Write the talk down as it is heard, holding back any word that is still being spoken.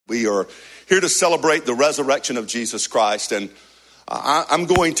We are here to celebrate the resurrection of Jesus Christ, and I'm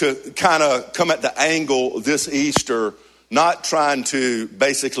going to kind of come at the angle this Easter, not trying to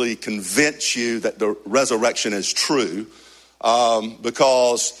basically convince you that the resurrection is true,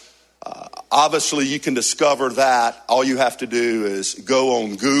 because obviously you can discover that. All you have to do is go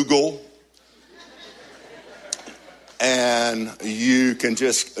on Google, and you can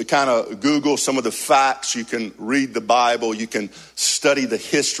just kind of Google some of the facts. You can read the Bible. You can study the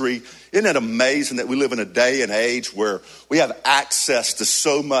history. Isn't it amazing that we live in a day and age where we have access to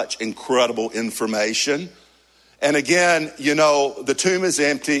so much incredible information? And again, you know, the tomb is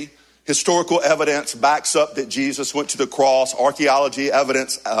empty. Historical evidence backs up that Jesus went to the cross. Archaeology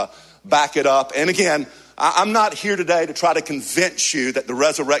evidence back it up. And again, I'm not here today to try to convince you that the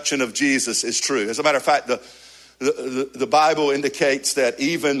resurrection of Jesus is true. As a matter of fact, the Bible indicates that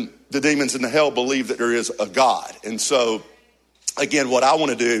even the demons in the hell believe that there is a God. And so, again, what I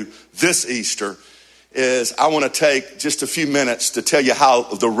want to do this Easter is I want to take just a few minutes to tell you how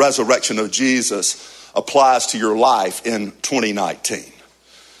the resurrection of Jesus applies to your life in 2019.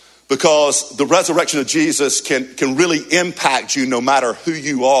 Because the resurrection of Jesus can really impact you no matter who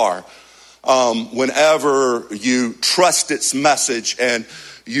you are. Whenever you trust its message and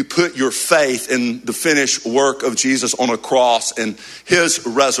you put your faith in the finished work of Jesus on a cross and his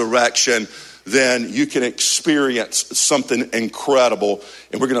resurrection, then you can experience something incredible.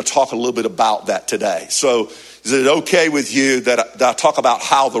 And we're going to talk a little bit about that today. So is it okay with you that I talk about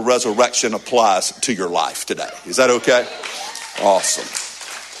how the resurrection applies to your life today? Is that okay? Awesome.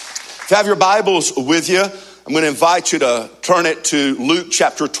 If you have your Bibles with you, I'm going to invite you to turn it to Luke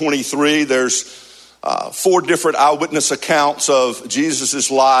chapter 23. There's 4 different eyewitness accounts of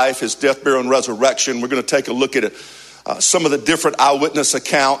Jesus' life, his death, burial, and resurrection. We're going to take a look at some of the different eyewitness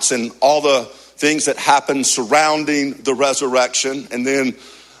accounts and all the things that happened surrounding the resurrection. And then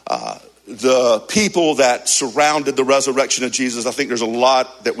the people that surrounded the resurrection of Jesus. I think there's a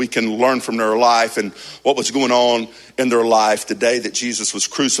lot that we can learn from their life and what was going on in their life the day that Jesus was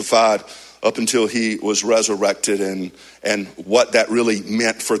crucified up until he was resurrected, and what that really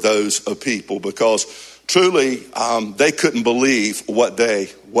meant for those people. Because truly, they couldn't believe what they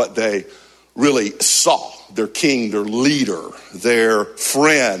really saw. Their king, their leader, their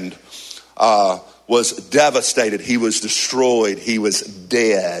friend was devastated. He was destroyed. He was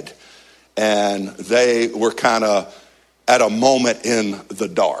dead. And they were kind of at a moment in the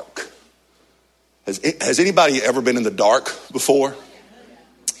dark. Has anybody ever been in the dark before?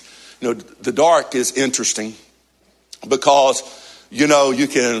 You know, the dark is interesting because, you know, you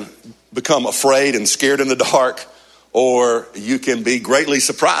can become afraid and scared in the dark, or you can be greatly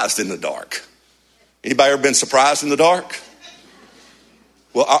surprised in the dark. Anybody ever been surprised in the dark?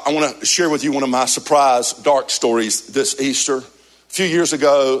 Well, I want to share with you one of my surprise dark stories this Easter. A few years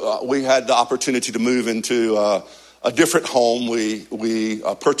ago, we had the opportunity to move into a different home. We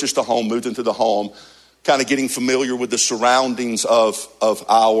purchased a home, moved into the home, kind of getting familiar with the surroundings of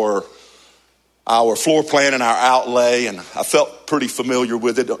our floor plan and our outlay, and I felt pretty familiar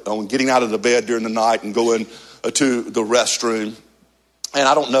with it on getting out of the bed during the night and going to the restroom. And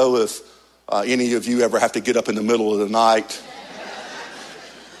I don't know if any of you ever have to get up in the middle of the night.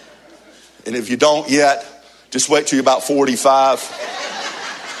 And if you don't yet, just wait till you're about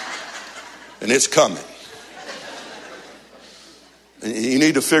 45, and it's coming. You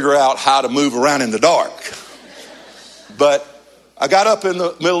need to figure out how to move around in the dark. But I got up in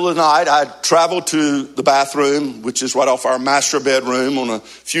the middle of the night. I traveled to the bathroom, which is right off our master bedroom, on a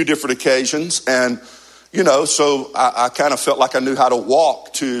few different occasions. And, you know, so I kind of felt like I knew how to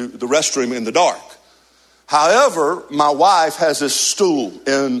walk to the restroom in the dark. However, my wife has this stool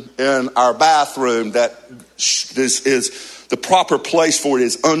in our bathroom that is the proper place for it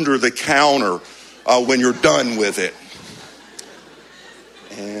is under the counter when you're done with it.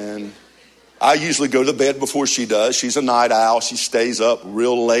 And I usually go to bed before she does. She's a night owl. She stays up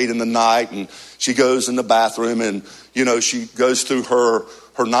real late in the night, and she goes in the bathroom, and, you know, she goes through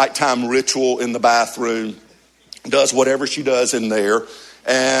her nighttime ritual in the bathroom, does whatever she does in there,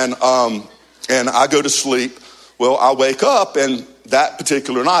 and I go to sleep. Well, I wake up, and that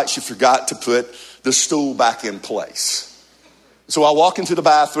particular night, she forgot to put the stool back in place. So I walk into the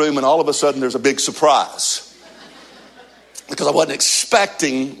bathroom, and all of a sudden, there's a big surprise. Because I wasn't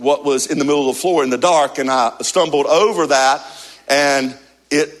expecting what was in the middle of the floor in the dark, and I stumbled over that, and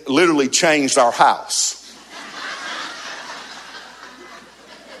it literally changed our house.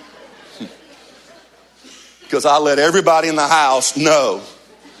 Because I let everybody in the house know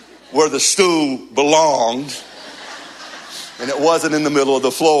where the stool belonged, and it wasn't in the middle of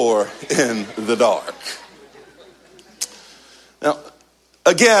the floor in the dark. Now,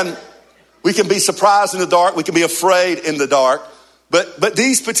 Again, we can be surprised in the dark. We can be afraid in the dark. But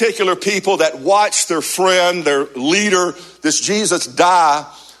these particular people that watched their friend, their leader, this Jesus die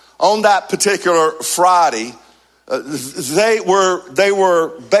on that particular Friday, they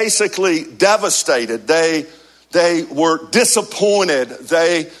were basically devastated. They were disappointed.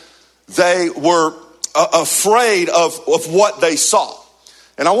 They were afraid of what they saw.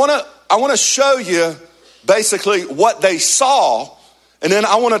 And I want to show you basically what they saw, and then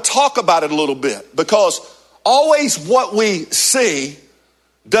I want to talk about it a little bit, because always what we see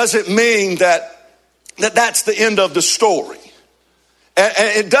doesn't mean that's the end of the story. And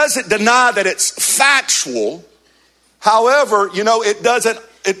it doesn't deny that it's factual. However, it doesn't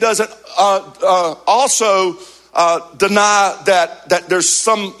also deny that there's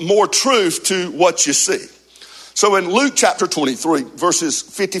some more truth to what you see. So in Luke chapter 23, verses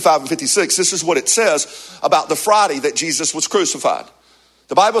 55 and 56, this is what it says about the Friday that Jesus was crucified.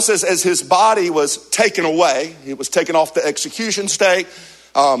 The Bible says, as his body was taken away, he was taken off the execution stake.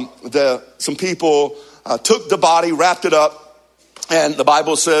 Some people took the body, wrapped it up, and the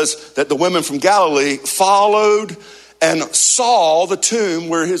Bible says that the women from Galilee followed and saw the tomb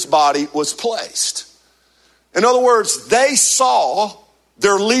where his body was placed. In other words, they saw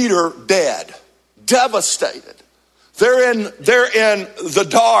their leader dead, devastated. They're in the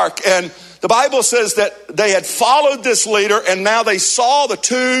dark, and the Bible says that they had followed this leader, and now they saw the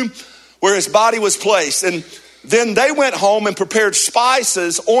tomb where his body was placed. And then they went home and prepared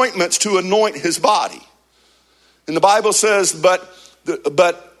spices, ointments to anoint his body. And the Bible says, but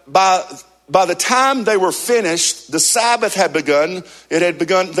by the time they were finished, the Sabbath had begun. It had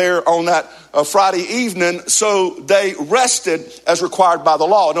begun there on that Friday evening, so they rested as required by the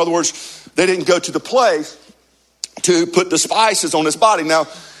law. In other words, they didn't go to the place to put the spices on his body. Now,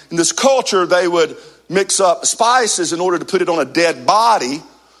 in this culture, they would mix up spices in order to put it on a dead body,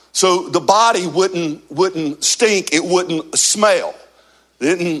 so the body wouldn't stink, it wouldn't smell.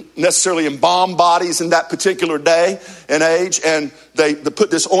 They didn't necessarily embalm bodies in that particular day and age, and they put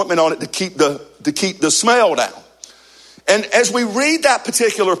this ointment on it to keep the smell down. And as we read that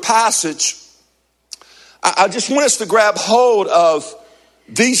particular passage, I just want us to grab hold of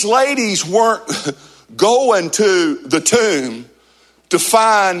these ladies weren't going to the tomb to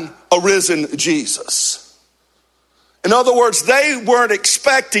find a risen Jesus. In other words, they weren't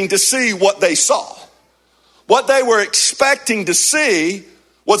expecting to see what they saw. What they were expecting to see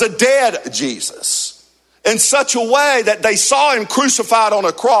was a dead Jesus, in such a way that they saw him crucified on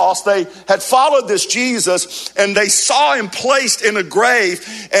a cross. They had followed this Jesus, and they saw him placed in a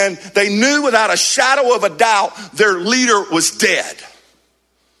grave, and they knew without a shadow of a doubt their leader was dead.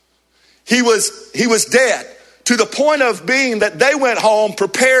 He was dead, to the point of being that they went home,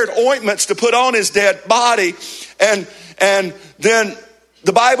 prepared ointments to put on his dead body, and then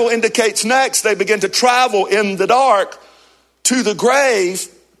the Bible indicates next they begin to travel in the dark to the grave.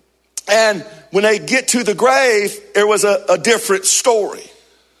 And when they get to the grave, there was a different story.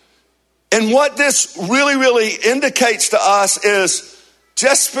 And what this really, really indicates to us is,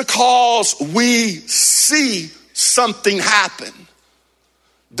 just because we see something happen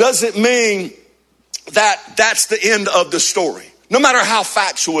doesn't mean that that's the end of the story, no matter how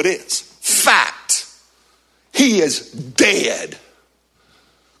factual it is. Fact. He is dead,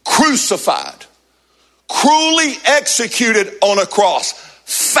 crucified, cruelly executed on a cross.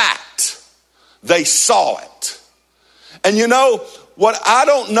 Fact. They saw it. And what I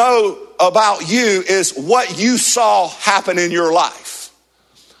don't know about you is what you saw happen in your life.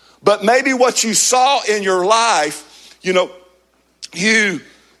 But maybe what you saw in your life, you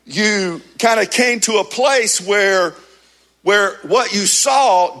kind of came to a place where what you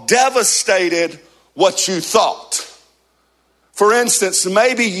saw devastated what you thought. For instance,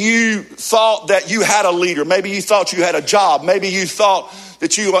 maybe you thought that you had a leader. Maybe you thought you had a job. Maybe you thought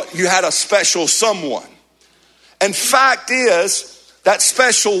that you had a special someone. And fact is, that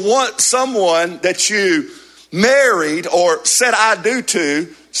special someone that you married or said I do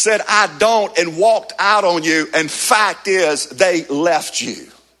to, said I don't, and walked out on you. And fact is, they left you.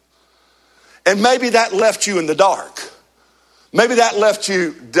 And maybe that left you in the dark. Maybe that left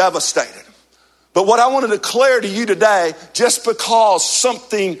you devastated. But what I want to declare to you today, just because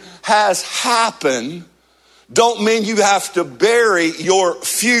something has happened, don't mean you have to bury your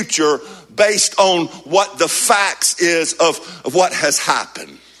future based on what the facts is of what has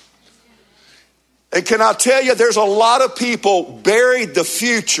happened. And can I tell you, there's a lot of people buried the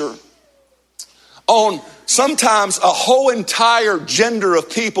future on sometimes a whole entire gender of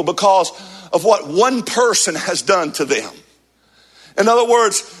people because of what one person has done to them. In other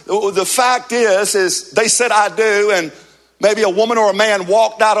words, the fact is they said I do, and Maybe a woman or a man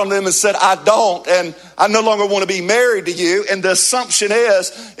walked out on them and said, I don't, and I no longer want to be married to you. And the assumption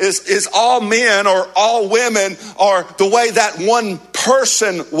is all men or all women are the way that one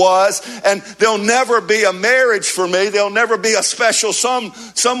person was, and there'll never be a marriage for me. There'll never be a special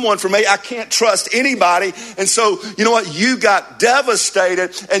someone for me. I can't trust anybody. And so, you know what? You got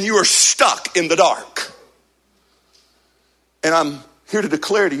devastated and you are stuck in the dark. And I'm here to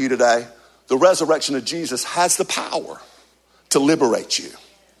declare to you today, the resurrection of Jesus has the power to liberate you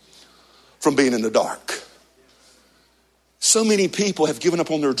from being in the dark. So many people have given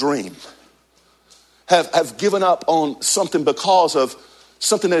up on their dream, have given up on something because of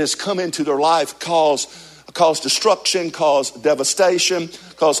something that has come into their life, cause destruction, cause devastation,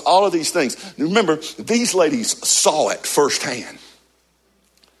 cause all of these things. Remember, these ladies saw it firsthand,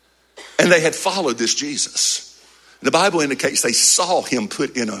 and they had followed this Jesus. The Bible indicates they saw him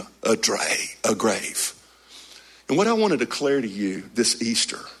put in a grave. And what I want to declare to you this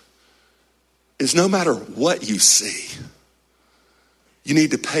Easter is no matter what you see, you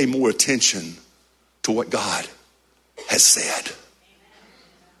need to pay more attention to what God has said.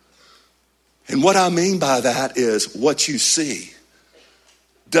 And what I mean by that is what you see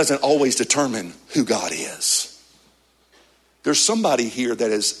doesn't always determine who God is. There's somebody here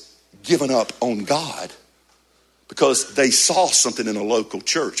that has given up on God because they saw something in a local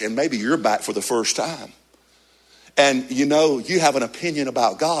church, and maybe you're back for the first time. And you know, you have an opinion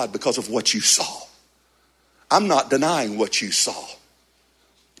about God because of what you saw. I'm not denying what you saw.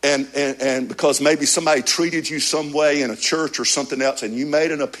 And because maybe somebody treated you some way in a church or something else, and you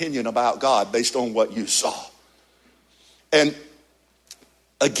made an opinion about God based on what you saw. And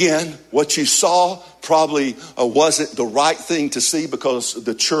again, what you saw probably wasn't the right thing to see, because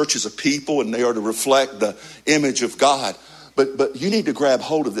the church is a people and they are to reflect the image of God. But you need to grab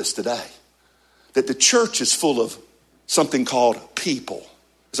hold of this today, that the church is full of something called people.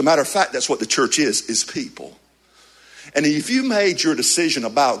 As a matter of fact, that's what the church is people. And if you made your decision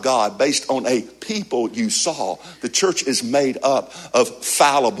about God based on a people you saw, the church is made up of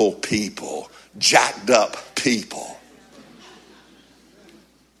fallible people, jacked up people.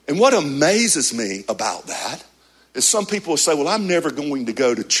 And what amazes me about that is some people will say, well, I'm never going to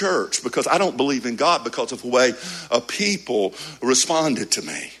go to church because I don't believe in God because of the way people responded to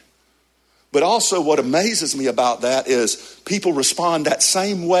me. But also what amazes me about that is people respond that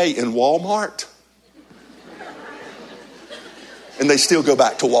same way in Walmart, and they still go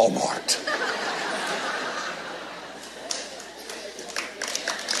back to Walmart.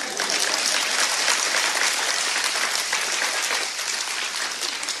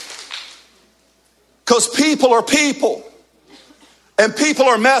 Because people are people, and people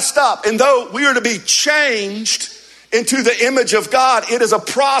are messed up. And though we are to be changed into the image of God, it is a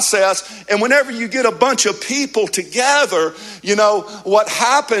process. And whenever you get a bunch of people together, you know, what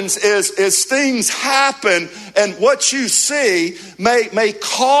happens is things happen, and what you see may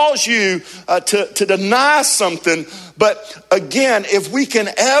cause you to deny something. But again, if we can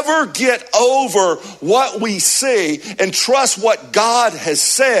ever get over what we see and trust what God has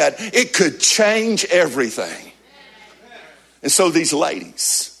said, it could change everything. And so these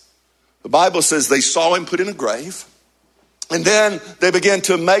ladies, the Bible says they saw him put in a grave. And then they began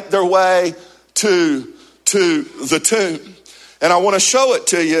to make their way to the tomb. And I want to show it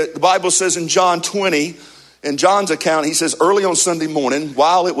to you. The Bible says in John 20, in John's account, he says, early on Sunday morning,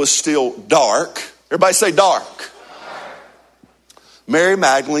 while it was still dark. Everybody say dark. Mary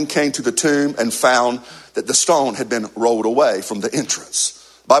Magdalene came to the tomb and found that the stone had been rolled away from the entrance.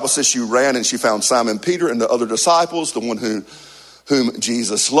 The Bible says she ran and she found Simon Peter and the other disciples, the one whom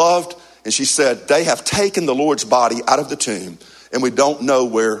Jesus loved. And she said, they have taken the Lord's body out of the tomb, and we don't know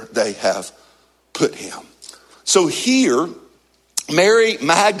where they have put him. So here, Mary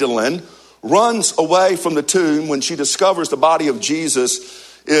Magdalene runs away from the tomb when she discovers the body of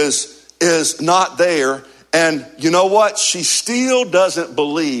Jesus is not there. And you know what? She still doesn't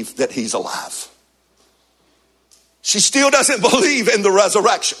believe that he's alive. She still doesn't believe in the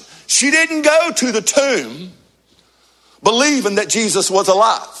resurrection. She didn't go to the tomb believing that Jesus was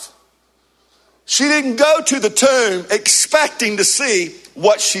alive. She didn't go to the tomb expecting to see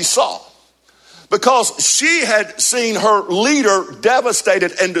what she saw, because she had seen her leader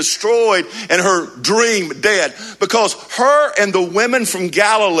devastated and destroyed and her dream dead. Because her and the women from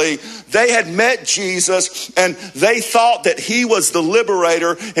Galilee, they had met Jesus and they thought that he was the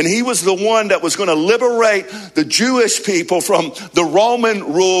liberator, and he was the one that was going to liberate the Jewish people from the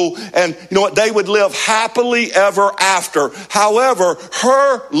Roman rule, and you know what, they would live happily ever after. However,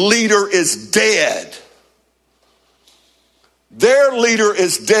 her leader is dead. Their leader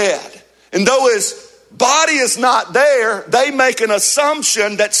is dead. And though his body is not there, they make an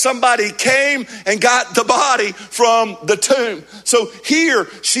assumption that somebody came and got the body from the tomb. So here,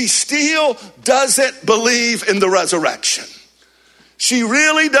 she still doesn't believe in the resurrection. She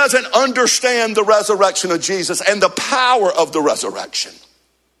really doesn't understand the resurrection of Jesus and the power of the resurrection.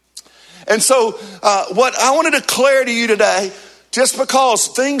 And so what I want to declare to you today, just because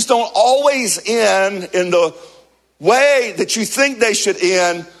things don't always end in the way that you think they should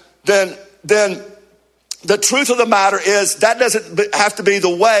end, then the truth of the matter is that doesn't have to be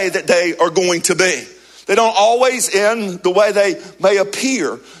the way that they are going to be. They don't always end the way they may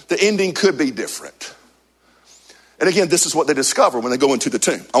appear. The ending could be different. And again, this is what they discover when they go into the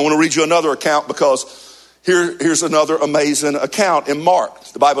tomb. I want to read you another account because here's another amazing account in Mark.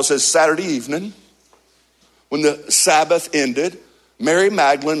 The Bible says Saturday evening, when the Sabbath ended, Mary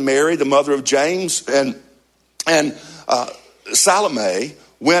Magdalene, Mary, the mother of James, and Salome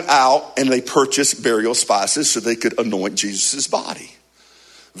went out and they purchased burial spices so they could anoint Jesus' body.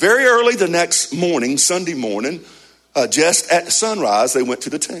 Very early the next morning, Sunday morning, just at sunrise, they went to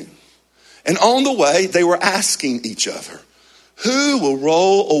the tomb. And on the way, they were asking each other, who will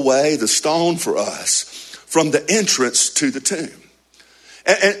roll away the stone for us from the entrance to the tomb?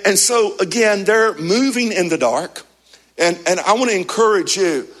 And so, again, they're moving in the dark. And I want to encourage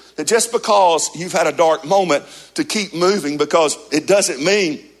you that just because you've had a dark moment to keep moving, because it doesn't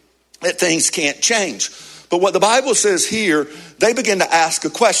mean that things can't change. But what the Bible says here, they begin to ask a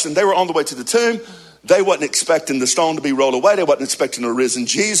question. They were on the way to the tomb. They wasn't expecting the stone to be rolled away. They wasn't expecting a risen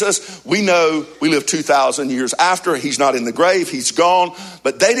Jesus. We know we live 2,000 years after. He's not in the grave. He's gone.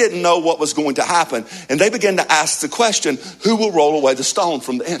 But they didn't know what was going to happen. And they began to ask the question, who will roll away the stone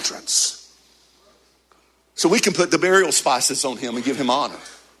from the entrance? So we can put the burial spices on him and give him honor.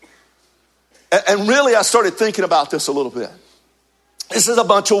 And really, I started thinking about this a little bit. This is a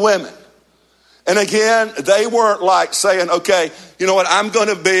bunch of women. And again, they weren't like saying, okay, you know what, I'm going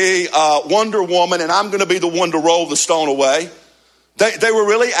to be Wonder Woman and I'm going to be the one to roll the stone away. They were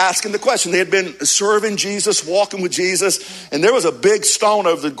really asking the question. They had been serving Jesus, walking with Jesus, and there was a big stone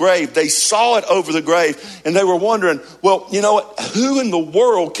over the grave. They saw it over the grave, and they were wondering, well, you know what, who in the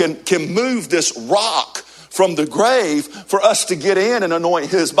world can move this rock from the grave for us to get in and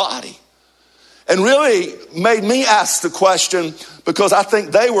anoint his body? And really made me ask the question, because I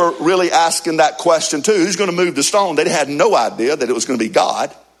think they were really asking that question too. Who's going to move the stone? They had no idea that it was going to be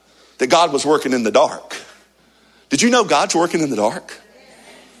God, that God was working in the dark. Did you know God's working in the dark?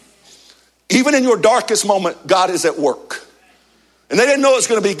 Even in your darkest moment, God is at work. And they didn't know it was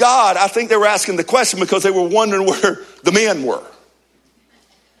going to be God. I think they were asking the question because they were wondering where the men were.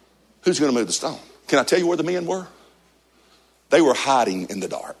 Who's going to move the stone? Can I tell you where the men were? They were hiding in the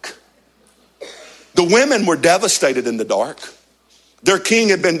dark. The women were devastated in the dark. Their king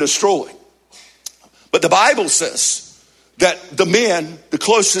had been destroyed. But the Bible says that the men, the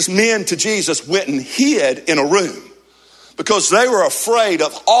closest men to Jesus, went and hid in a room because they were afraid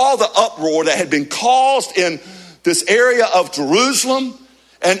of all the uproar that had been caused in this area of Jerusalem.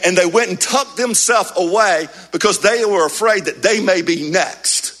 And they went and tucked themselves away because they were afraid that they may be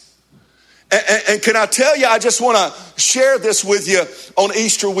next. And can I tell you, I just want to share this with you on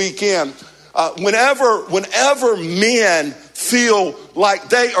Easter weekend. Whenever men feel like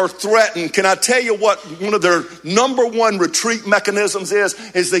they are threatened, can I tell you what one of their number one retreat mechanisms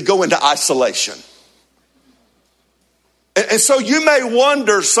is they go into isolation. And so you may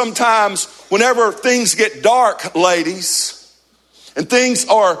wonder sometimes whenever things get dark, ladies, and things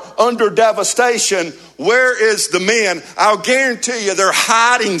are under devastation, where is the men? I'll guarantee you they're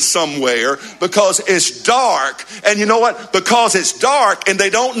hiding somewhere because it's dark. And you know what? Because it's dark and they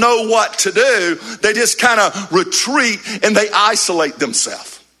don't know what to do, they just kind of retreat and they isolate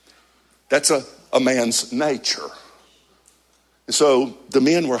themselves. That's a man's nature. And so the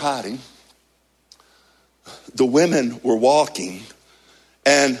men were hiding. The women were walking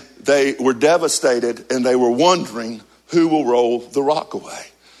and they were devastated and they were wondering who will roll the rock away.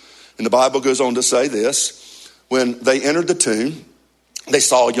 And the Bible goes on to say this. When they entered the tomb, they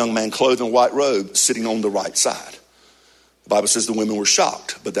saw a young man clothed in a white robe sitting on the right side. The Bible says the women were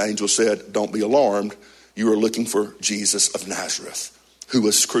shocked, but the angel said, don't be alarmed. You are looking for Jesus of Nazareth, who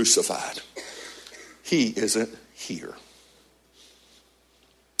was crucified. He isn't here.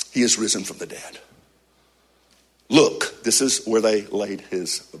 He is risen from the dead. Look, this is where they laid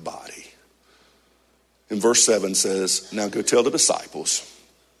his body. And verse 7 says, now go tell the disciples,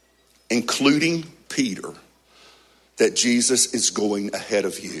 including Peter, that Jesus is going ahead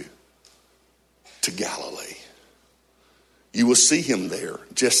of you to Galilee. You will see him there,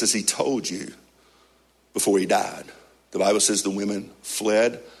 just as he told you before he died. The Bible says the women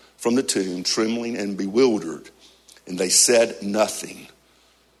fled from the tomb, trembling and bewildered, and they said nothing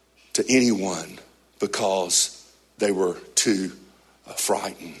to anyone because they were too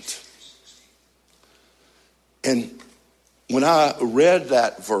frightened. And when I read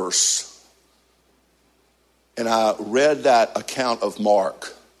that verse, and I read that account of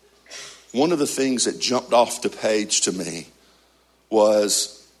Mark, one of the things that jumped off the page to me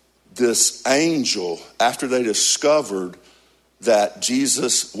was this angel, after they discovered that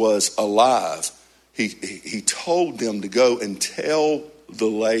Jesus was alive, he told them to go and tell the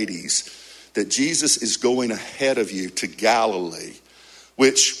ladies that Jesus is going ahead of you to Galilee,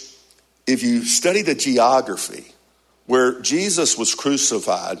 which, if you study the geography, where Jesus was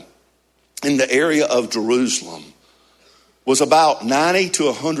crucified in the area of Jerusalem was about 90 to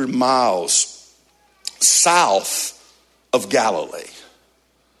 100 miles south of Galilee.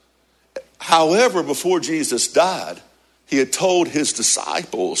 However, before Jesus died, he had told his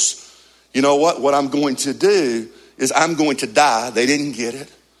disciples, you know what I'm going to do is I'm going to die. They didn't get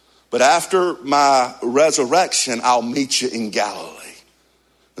it. But after my resurrection, I'll meet you in Galilee.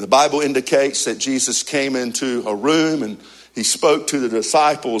 And the Bible indicates that Jesus came into a room and he spoke to the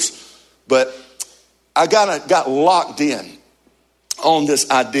disciples. But I got locked in on this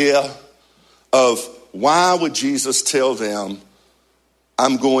idea of why would Jesus tell them,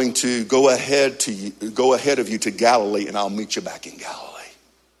 I'm going to go ahead of you to Galilee and I'll meet you back in Galilee.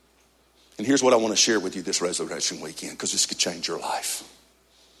 And here's what I want to share with you this resurrection weekend, because this could change your life.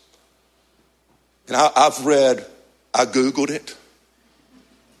 And I Googled it.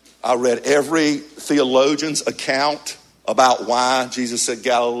 I read every theologian's account about why Jesus said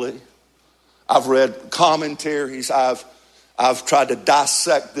Galilee. I've read commentaries. I've tried to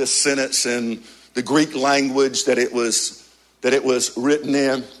dissect this sentence in the Greek language that it was written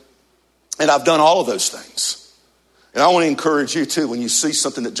in. And I've done all of those things. And I want to encourage you too, when you see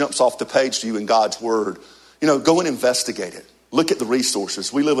something that jumps off the page to you in God's word, go and investigate it. Look at the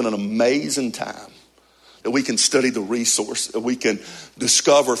resources. We live in an amazing time that we can study the resource, that we can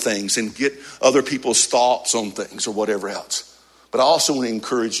discover things and get other people's thoughts on things or whatever else. But I also want to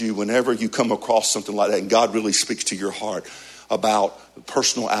encourage you, whenever you come across something like that and God really speaks to your heart about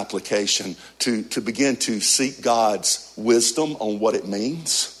personal application, to begin to seek God's wisdom on what it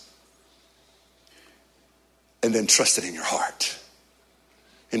means and then trust it in your heart.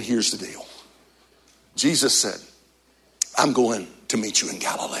 And here's the deal. Jesus said, I'm going to meet you in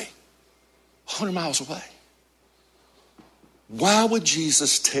Galilee, 100 miles away. Why would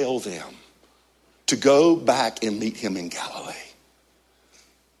Jesus tell them to go back and meet him in Galilee?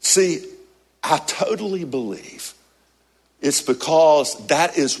 See, I totally believe it's because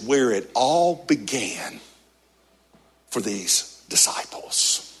that is where it all began for these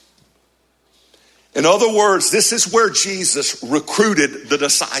disciples. In other words, this is where Jesus recruited the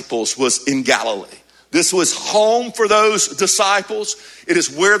disciples, was in Galilee. This was home for those disciples. It is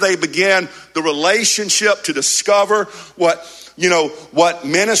where they began the relationship to discover what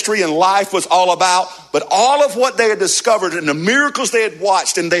ministry and life was all about. But all of what they had discovered and the miracles they had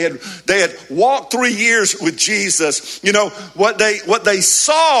watched, and they had walked 3 years with Jesus, what they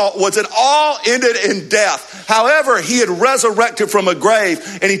saw was it all ended in death. However, he had resurrected from a grave,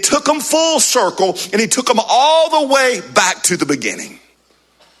 and he took them full circle, and he took them all the way back to the beginning.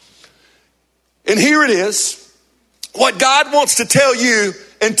 And here it is, what God wants to tell you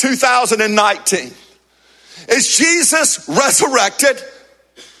in 2019 is Jesus resurrected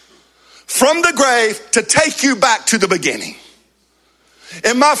from the grave to take you back to the beginning.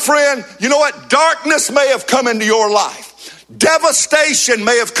 And my friend, you know what? Darkness may have come into your life. Devastation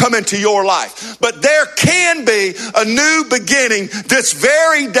may have come into your life. But there can be a new beginning this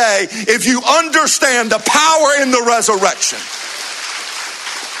very day if you understand the power in the resurrection.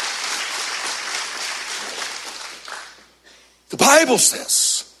 The Bible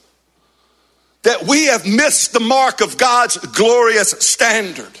says that we have missed the mark of God's glorious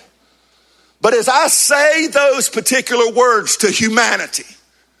standard. But as I say those particular words to humanity,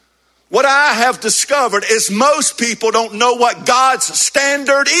 what I have discovered is most people don't know what God's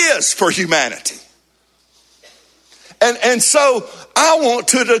standard is for humanity. And so I want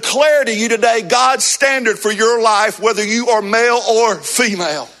to declare to you today God's standard for your life, whether you are male or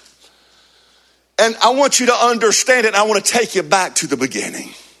female. And I want you to understand it. I want to take you back to the beginning.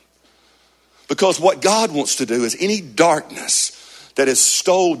 Because what God wants to do is any darkness that has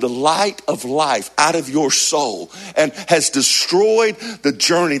stole the light of life out of your soul and has destroyed the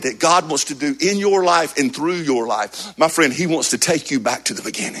journey that God wants to do in your life and through your life, my friend, he wants to take you back to the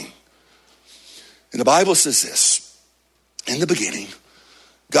beginning. And the Bible says this: in the beginning,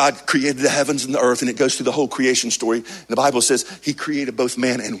 God created the heavens and the earth, and it goes through the whole creation story. And the Bible says he created both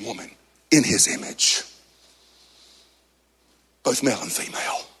man and woman in his image. Both male and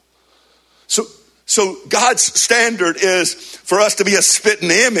female. So God's standard is for us to be a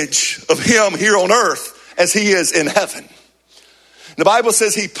spitting image of him here on earth as he is in heaven. The Bible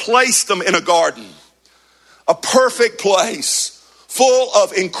says he placed them in a garden, a perfect place, full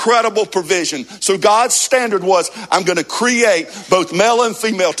of incredible provision. So God's standard was, I'm going to create both male and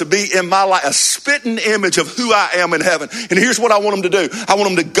female to be in my life, a spitting image of who I am in heaven. And here's what I want them to do. I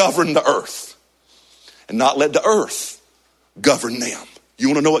want them to govern the earth and not let the earth govern them. You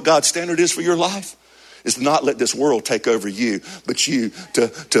want to know what God's standard is for your life? Is to not let this world take over you, but you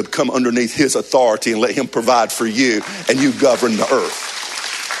to come underneath his authority and let him provide for you, and you govern the earth.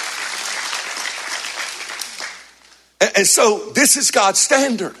 And so this is God's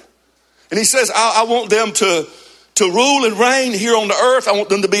standard. And he says, I want them to rule and reign here on the earth. I want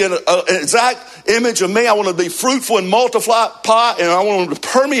them to be an exact image of me. I want them to be fruitful and multiply, and I want them to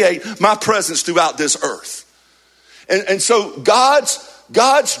permeate my presence throughout this earth. And so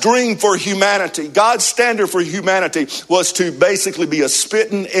God's dream for humanity, God's standard for humanity was to basically be a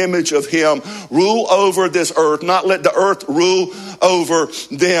spitting image of him, rule over this earth, not let the earth rule over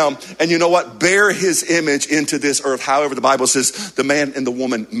them. And you know what? Bear his image into this earth. However, the Bible says the man and the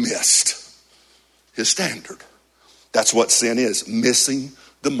woman missed his standard. That's what sin is, missing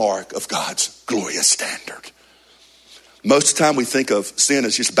the mark of God's glorious standard. Most of the time we think of sin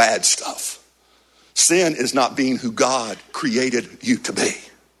as just bad stuff. Sin is not being who God created you to be.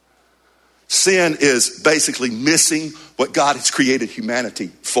 Sin is basically missing what God has created humanity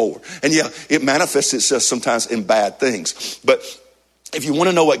for. And yeah, it manifests itself sometimes in bad things. But if you want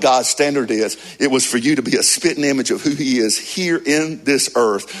to know what God's standard is, it was for you to be a spitting image of who he is here in this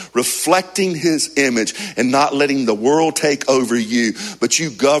earth, reflecting his image and not letting the world take over you, but you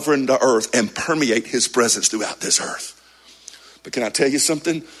govern the earth and permeate his presence throughout this earth. But can I tell you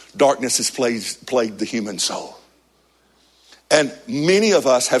something? Darkness has plagued the human soul. And many of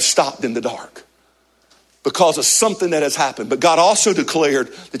us have stopped in the dark because of something that has happened. But God also declared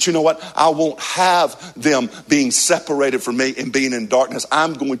that, you know what? I won't have them being separated from me and being in darkness.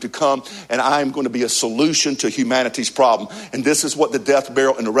 I'm going to come and I'm going to be a solution to humanity's problem. And this is what the death,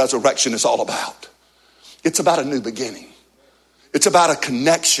 burial, and the resurrection is all about. It's about a new beginning. It's about a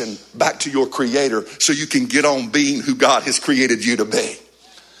connection back to your creator so you can get on being who God has created you to be.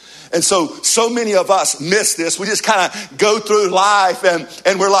 And so many of us miss this. We just kind of go through life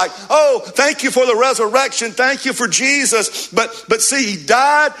and we're like, oh, thank you for the resurrection. Thank you for Jesus. But see, he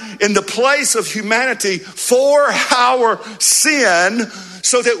died in the place of humanity for our sin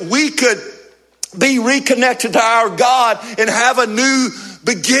so that we could be reconnected to our God and have a new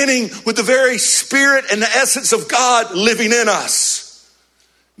beginning with the very spirit and the essence of God living in us.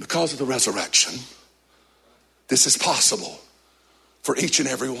 Because of the resurrection, this is possible for each and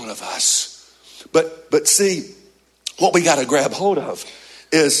every one of us. But see, what we got to grab hold of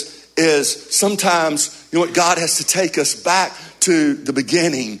is sometimes, you know what, God has to take us back to the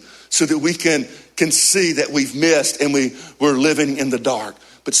beginning so that we can see that we've missed and we're living in the dark.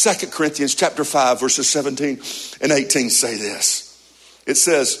 But 2 Corinthians chapter 5, verses 17 and 18 say this. It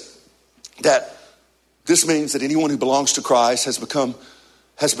says that this means that anyone who belongs to Christ has become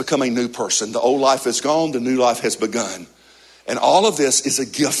a new person. The old life is gone, the new life has begun. And all of this is a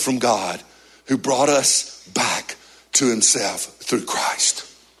gift from God who brought us back to himself through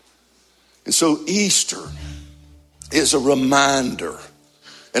Christ. And so Easter is a reminder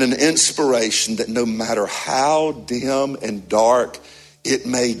and an inspiration that no matter how dim and dark it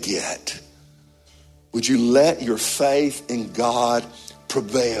may get, would you let your faith in God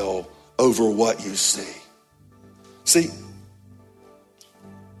prevail over what you see? See,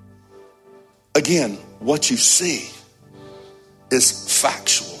 again, what you see is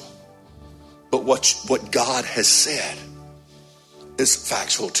factual, but what God has said is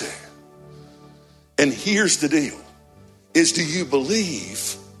factual too. And here's the deal, is do you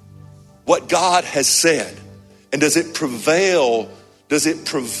believe what God has said? And does it prevail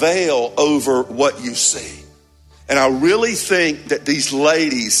over what you see? And I really think that these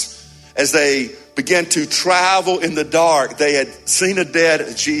ladies, as they began to travel in the dark, they had seen a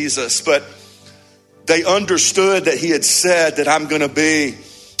dead Jesus, but they understood that he had said that I'm going to be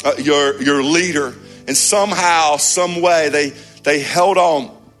your leader. And somehow, some way, they held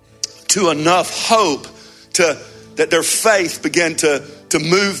on to enough hope that their faith began to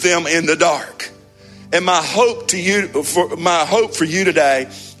move them in the dark. And my hope for you today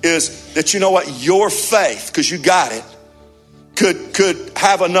is that, you know what, your faith, because you got it, could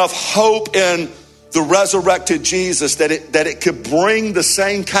have enough hope in the resurrected Jesus, that it could bring the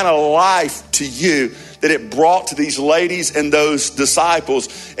same kind of life to you that it brought to these ladies and those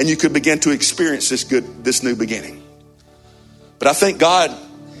disciples, and you could begin to experience this new beginning. But I think God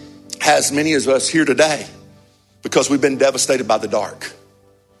has many of us here today because we've been devastated by the dark.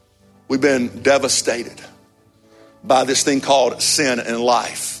 We've been devastated by this thing called sin in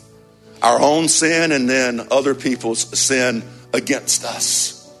life. Our own sin and then other people's sin against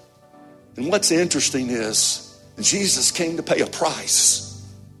us. And what's interesting is Jesus came to pay a price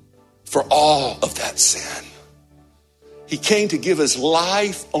for all of that sin. He came to give his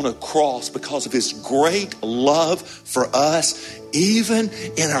life on a cross because of his great love for us, even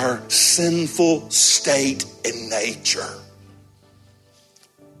in our sinful state and nature.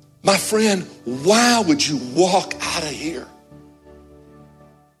 My friend, why would you walk out of here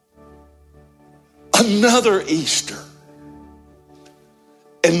another Easter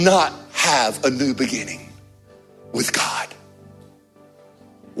and not have a new beginning with God?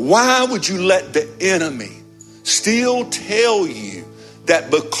 Why would you let the enemy still tell you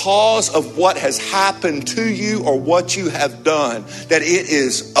that because of what has happened to you or what you have done, that it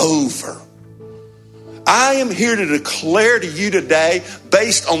is over? I am here to declare to you today,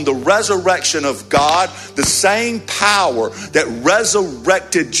 based on the resurrection of God, the same power that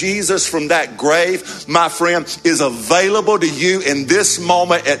resurrected Jesus from that grave, my friend, is available to you in this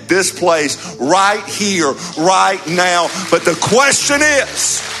moment, at this place, right here, right now. But the question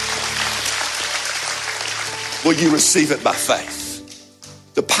is, will you receive it by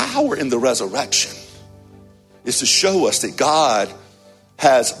faith? The power in the resurrection is to show us that God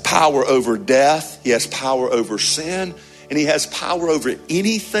has power over death, he has power over sin, and he has power over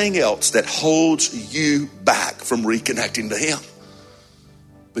anything else that holds you back from reconnecting to him.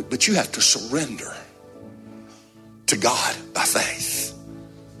 But you have to surrender to God by faith.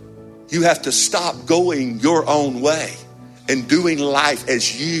 You have to stop going your own way and doing life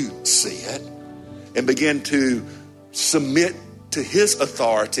as you see it and begin to submit to his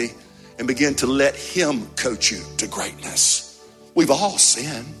authority and begin to let him coach you to greatness. We've all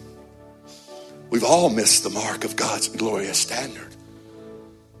sinned. We've all missed the mark of God's glorious standard.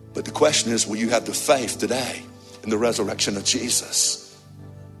 But the question is, will you have the faith today in the resurrection of Jesus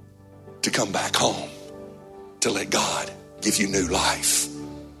to come back home, to let God give you new life?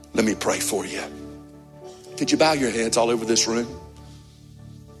 Let me pray for you. Could you bow your heads all over this room?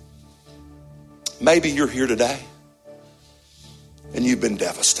 Maybe you're here today and you've been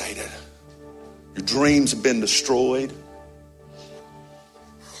devastated. Your dreams have been destroyed.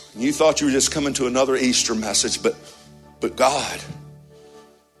 And you thought you were just coming to another Easter message, but God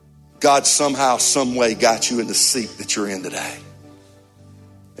somehow, some way got you in the seat that you're in today.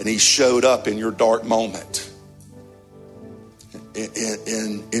 And he showed up in your dark moment,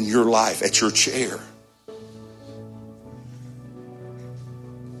 in your life, at your chair.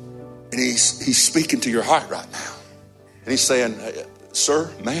 And he's speaking to your heart right now. And he's saying, sir,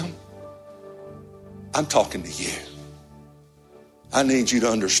 ma'am, I'm talking to you. I need you to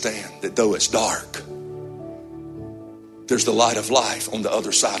understand that though it's dark, there's the light of life on the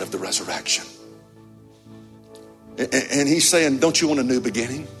other side of the resurrection. And he's saying, don't you want a new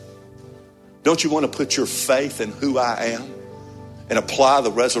beginning? Don't you want to put your faith in who I am and apply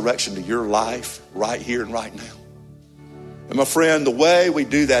the resurrection to your life right here and right now? And my friend, the way we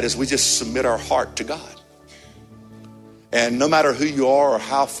do that is we just submit our heart to God. And no matter who you are or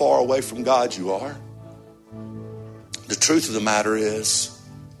how far away from God you are, the truth of the matter is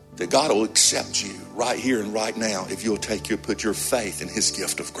that God will accept you right here and right now if you'll put your faith in his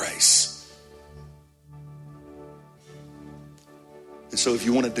gift of grace. And so if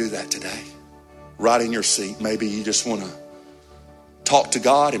you want to do that today, right in your seat, maybe you just want to talk to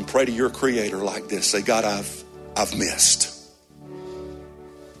God and pray to your Creator like this. Say, God, I've missed.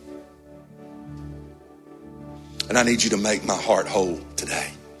 And I need you to make my heart whole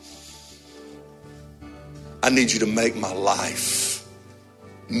today. I need you to make my life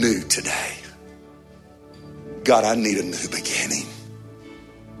new today. God, I need a new beginning.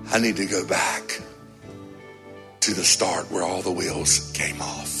 I need to go back to the start where all the wheels came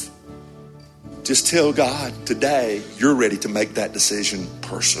off. Just tell God today you're ready to make that decision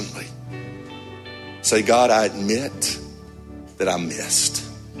personally. Say, God, I admit that I missed.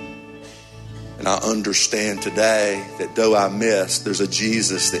 And I understand today that though I missed, there's a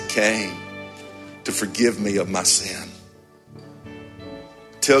Jesus that came to forgive me of my sin.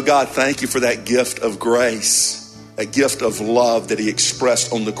 Tell God, thank you for that gift of grace, a gift of love that he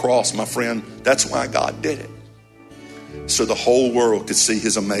expressed on the cross. My friend, that's why God did it. So the whole world could see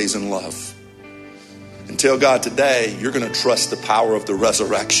his amazing love. And tell God today, you're going to trust the power of the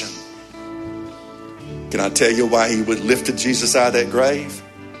resurrection. Can I tell you why he would lifted Jesus out of that grave?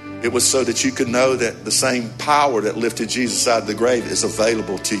 It was so that you could know that the same power that lifted Jesus out of the grave is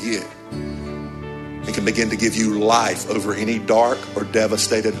available to you. It can begin to give you life over any dark or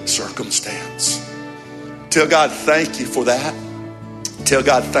devastated circumstance. Tell God thank you for that. Tell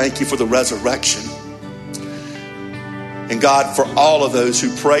God thank you for the resurrection. And God, for all of those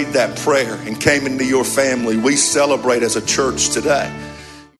who prayed that prayer and came into your family, we celebrate as a church today